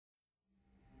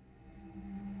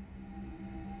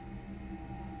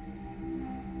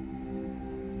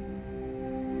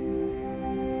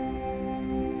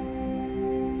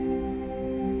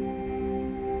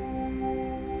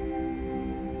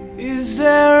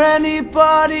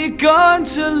anybody going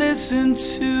to listen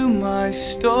to my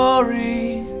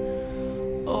story?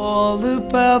 All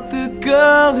about the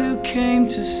girl who came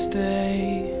to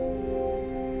stay.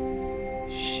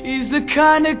 She's the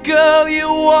kind of girl you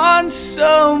want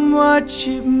so much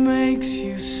it makes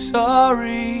you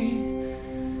sorry.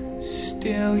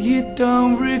 Still you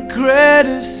don't regret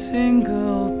a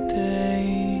single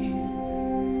day.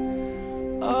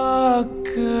 Oh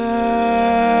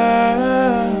girl,